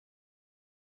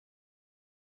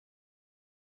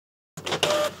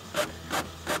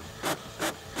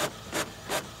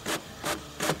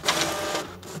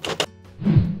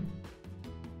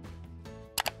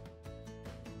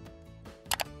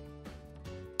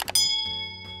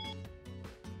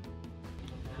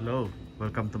Hello,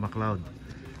 welcome to McLaud.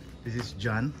 This is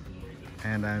John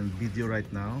and I'm video right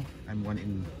now. I'm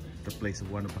in the place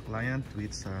of one of the client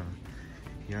which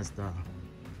he has the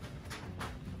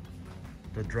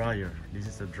dryer. This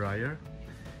is the dryer.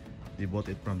 They bought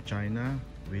it from China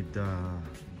with so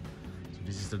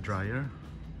this is the dryer.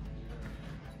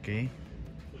 Okay,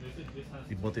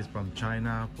 they bought it from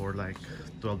China for like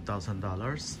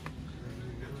 $12,000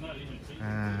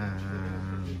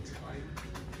 and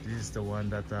this is the one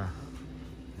that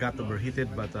got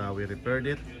overheated, but we repaired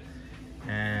it.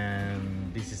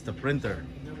 And this is the printer.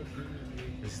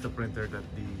 This is the printer that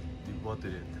they bought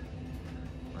with it.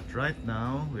 But right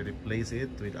now we replace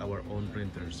it with our own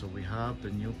printer. So we have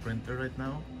the new printer right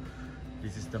now.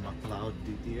 This is the McLaud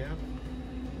DTF.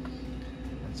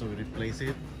 And so we replace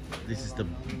it. This is the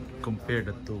compare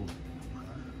the two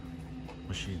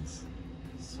machines.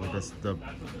 So that's the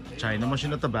China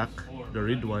machine at the back, the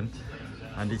red one.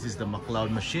 And this is the McLaud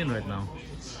machine right now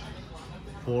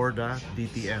for the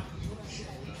DTF.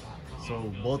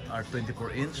 So both are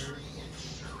 24-inch,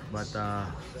 but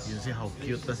you see how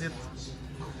cute does it.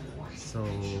 So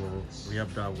we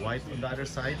have the white on the other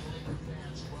side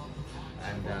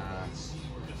and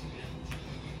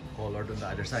colored on the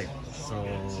other side. So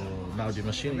now the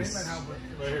machine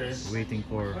is waiting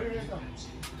for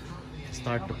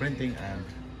start the printing, and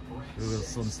we will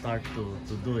soon start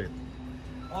to do it.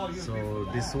 So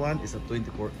this one is a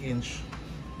 24-inch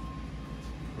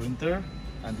printer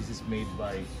and this is made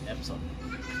by Epson.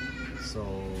 So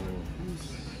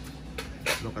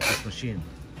look at this machine,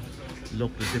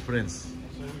 look the difference.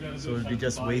 So they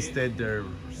just wasted their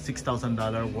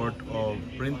 $6,000 worth of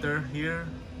printer here.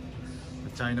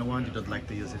 The China one, they don't like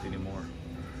to use it anymore.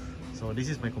 So this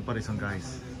is my comparison,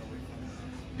 guys.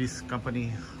 This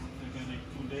company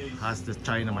has the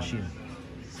China machine,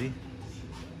 see,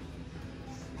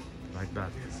 like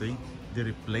that. See, they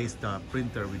replaced the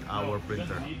printer with our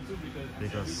printer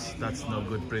because that's no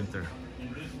good printer.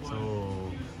 So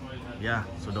yeah,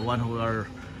 so the one who are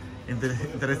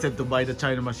interested to buy the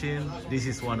China machine, this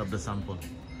is one of the sample.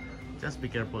 Just be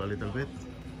careful a little bit.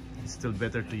 It's still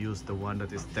better to use the one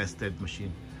that is tested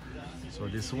machine. So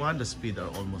this one, the speed are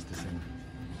almost the same.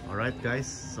 All right, guys,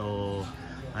 so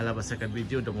I'll have a second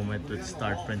video the moment we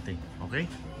start printing. Okay,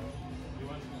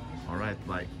 all right,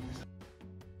 bye.